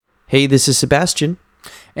Hey, this is Sebastian.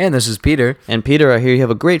 And this is Peter. And Peter, I hear you have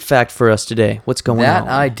a great fact for us today. What's going on? That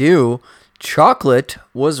I do. Chocolate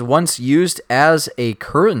was once used as a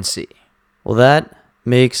currency. Well, that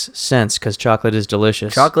makes sense because chocolate is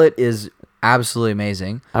delicious. Chocolate is absolutely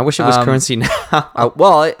amazing. I wish it was currency now.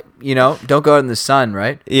 Don't go out in the sun,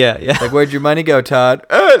 right? Yeah. Like, where'd your money go, Todd?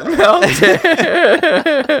 It melted.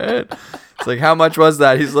 It's like, how much was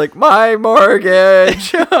that? He's like, my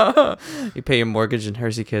mortgage. You pay your mortgage in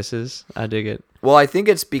Hershey Kisses. I dig it. Well, I think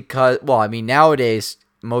it's because, nowadays,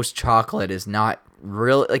 most chocolate is not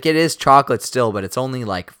really, like, it is chocolate still, but it's only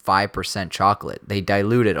like 5% chocolate. They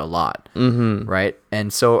dilute it a lot, right?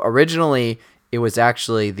 And so originally, it was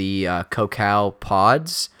actually the cacao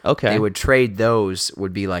pods. Okay. They would trade those,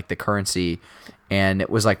 would be like the currency. And it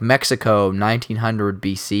was like Mexico, 1900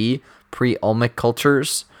 BC, pre-Olmec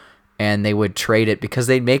cultures. And they would trade it because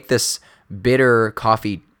they'd make this bitter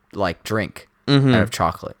coffee like drink out of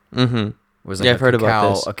chocolate. Mm-hmm. It was like I've heard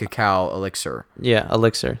about this. A cacao elixir. Yeah,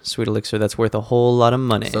 elixir, sweet elixir. That's worth a whole lot of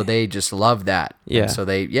money. So they just love that. Yeah. And so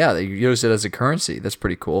they use it as a currency. That's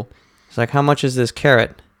pretty cool. It's like, how much is this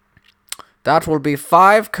carrot? That will be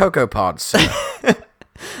 5 cocoa pods, sir.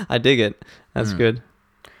 I dig it. That's good.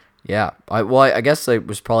 Yeah. I guess it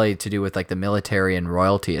was probably to do with like the military and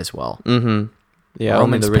royalty as well. Mm-hmm. Yeah,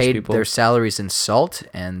 Romans only the rich paid people. their salaries in salt,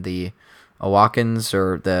 and the Owakans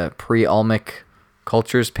or the pre-Olmec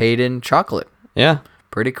cultures paid in chocolate. Yeah.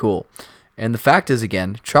 Pretty cool. And the fact is,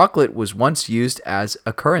 again, chocolate was once used as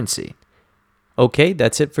a currency. Okay,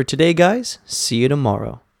 that's it for today, guys. See you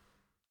tomorrow.